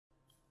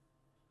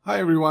Hi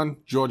everyone,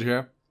 George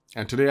here,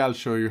 and today I'll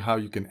show you how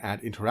you can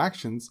add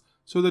interactions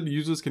so that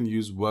users can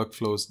use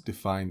workflows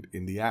defined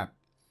in the app.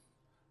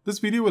 This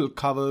video will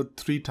cover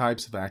three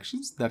types of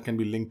actions that can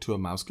be linked to a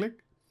mouse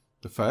click.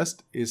 The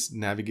first is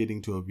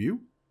navigating to a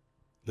view.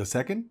 The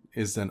second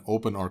is an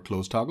open or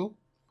close toggle.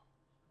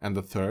 And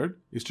the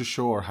third is to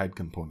show or hide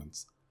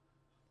components.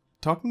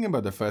 Talking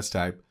about the first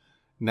type,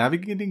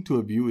 navigating to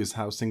a view is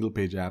how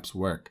single-page apps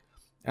work,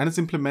 and it's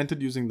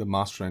implemented using the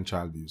master and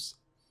child views.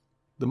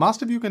 The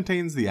master view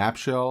contains the app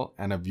shell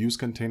and a views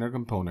container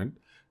component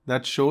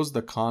that shows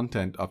the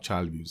content of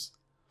child views.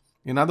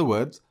 In other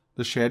words,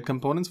 the shared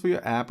components for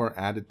your app are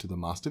added to the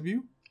master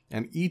view,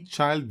 and each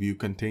child view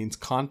contains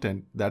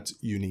content that's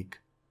unique.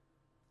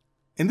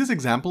 In this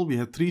example, we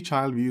have three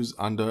child views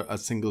under a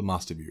single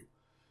master view.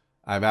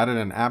 I've added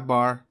an app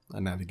bar, a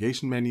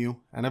navigation menu,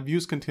 and a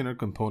views container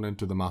component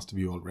to the master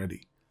view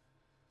already.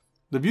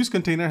 The views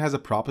container has a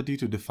property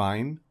to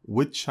define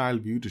which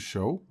child view to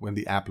show when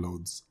the app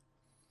loads.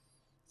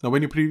 Now,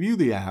 when you preview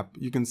the app,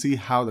 you can see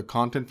how the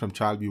content from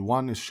child view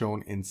 1 is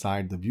shown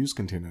inside the views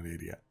container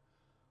area.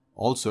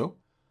 Also,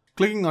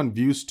 clicking on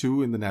views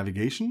 2 in the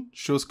navigation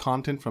shows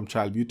content from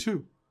child view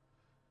 2.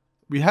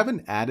 We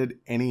haven't added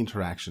any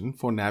interaction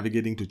for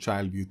navigating to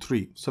child view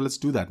 3, so let's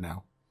do that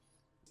now.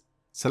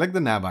 Select the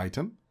nav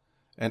item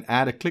and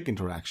add a click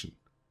interaction,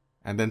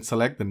 and then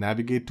select the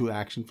navigate to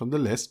action from the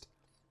list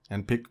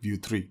and pick view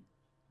 3.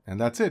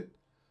 And that's it.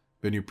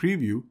 When you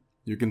preview,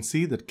 you can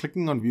see that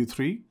clicking on view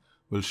 3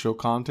 will show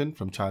content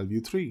from child view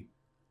 3.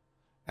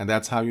 And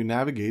that's how you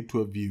navigate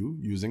to a view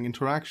using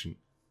interaction.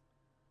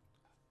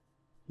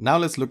 Now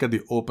let's look at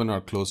the open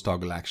or close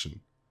toggle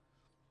action.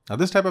 Now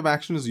this type of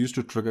action is used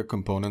to trigger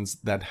components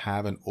that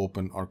have an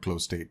open or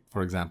close state,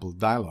 for example,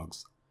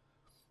 dialogues.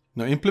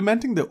 Now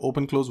implementing the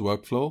open-close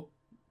workflow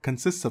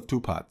consists of two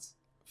parts.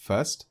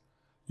 First,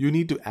 you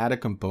need to add a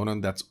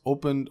component that's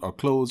opened or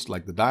closed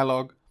like the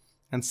dialogue.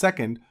 And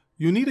second,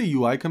 you need a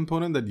UI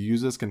component that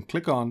users can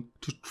click on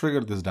to trigger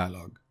this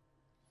dialogue.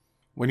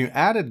 When you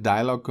add a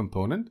dialog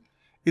component,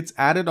 it's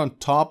added on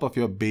top of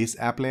your base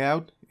app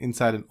layout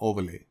inside an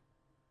overlay.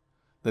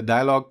 The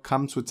dialog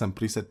comes with some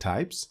preset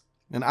types,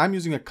 and I'm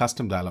using a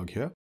custom dialog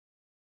here.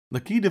 The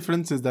key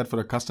difference is that for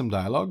a custom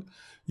dialog,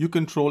 you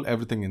control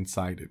everything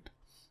inside it,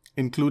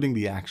 including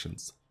the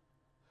actions.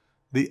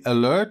 The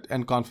alert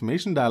and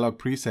confirmation dialog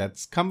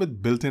presets come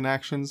with built-in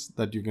actions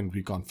that you can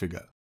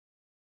reconfigure.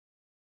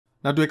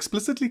 Now, to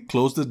explicitly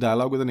close this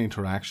dialog with an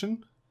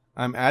interaction,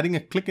 I'm adding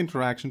a click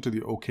interaction to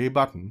the OK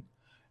button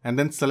and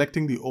then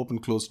selecting the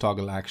open-close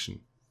toggle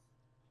action.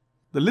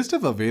 The list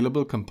of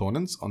available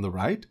components on the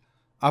right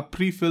are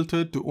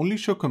pre-filtered to only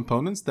show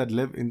components that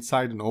live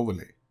inside an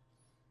overlay.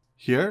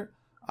 Here,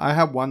 I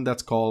have one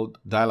that's called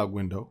dialog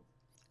window.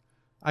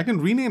 I can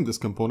rename this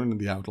component in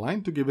the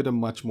outline to give it a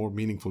much more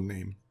meaningful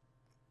name.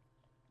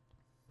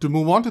 To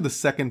move on to the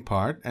second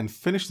part and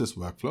finish this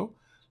workflow,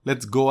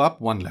 let's go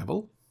up one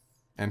level.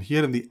 And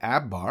here in the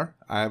app bar,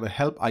 I have a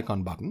help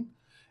icon button,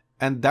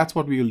 and that's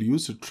what we will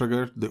use to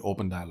trigger the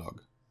open dialog.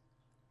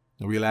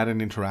 Now we'll add an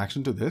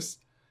interaction to this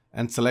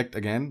and select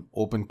again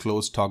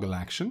open-close toggle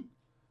action.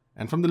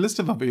 And from the list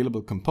of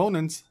available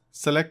components,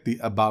 select the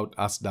About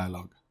Us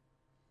dialog.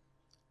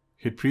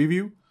 Hit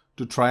preview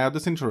to try out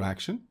this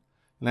interaction.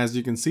 And as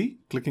you can see,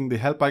 clicking the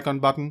help icon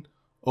button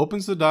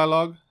opens the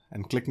dialog,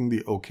 and clicking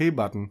the OK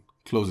button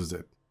closes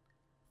it.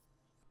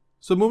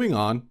 So moving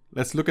on,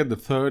 let's look at the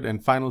third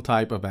and final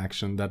type of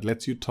action that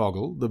lets you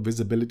toggle the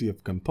visibility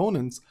of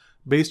components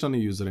based on a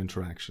user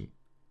interaction.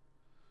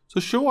 So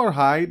show or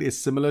hide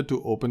is similar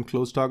to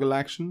open-close toggle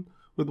action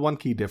with one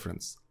key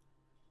difference.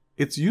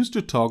 It's used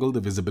to toggle the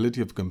visibility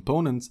of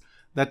components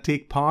that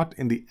take part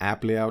in the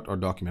app layout or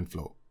document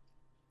flow.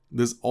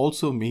 This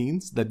also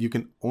means that you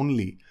can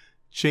only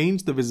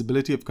change the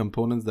visibility of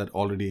components that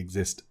already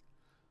exist.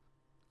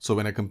 So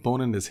when a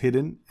component is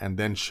hidden and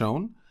then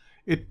shown,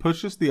 it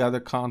pushes the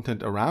other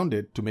content around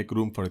it to make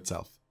room for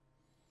itself.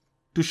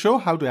 To show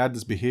how to add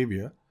this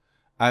behavior,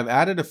 I've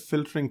added a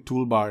filtering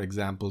toolbar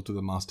example to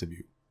the master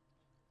view.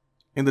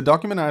 In the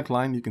document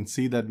outline, you can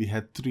see that we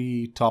had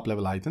three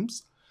top-level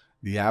items: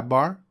 the app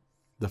bar,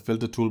 the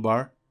filter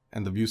toolbar,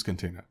 and the views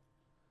container.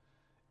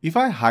 If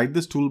I hide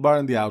this toolbar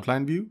in the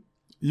outline view,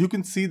 you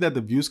can see that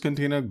the views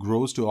container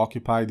grows to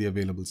occupy the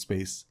available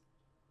space.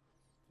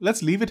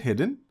 Let's leave it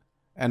hidden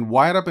and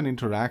wire up an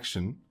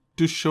interaction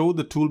to show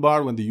the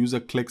toolbar when the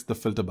user clicks the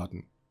filter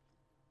button.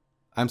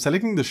 I'm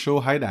selecting the show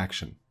hide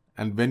action,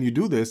 and when you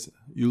do this,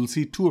 you'll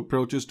see two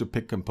approaches to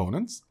pick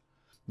components.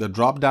 The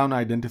drop-down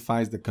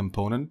identifies the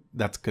component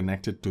that's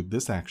connected to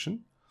this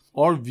action,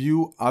 or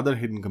view other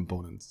hidden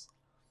components.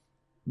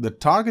 The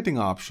targeting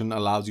option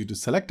allows you to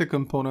select a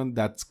component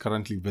that's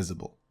currently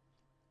visible.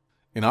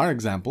 In our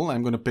example,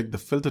 I'm going to pick the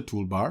filter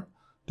toolbar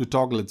to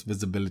toggle its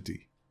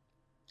visibility.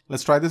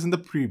 Let's try this in the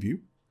preview.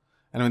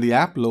 And when the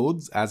app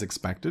loads, as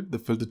expected, the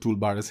filter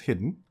toolbar is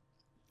hidden,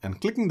 and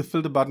clicking the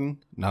filter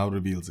button now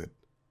reveals it.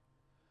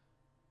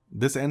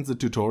 This ends the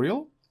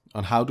tutorial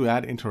on how to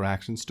add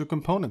interactions to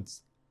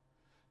components.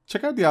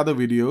 Check out the other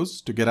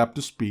videos to get up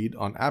to speed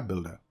on App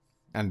Builder.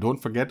 And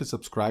don't forget to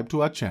subscribe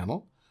to our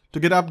channel to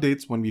get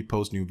updates when we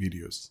post new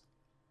videos.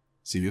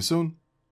 See you soon.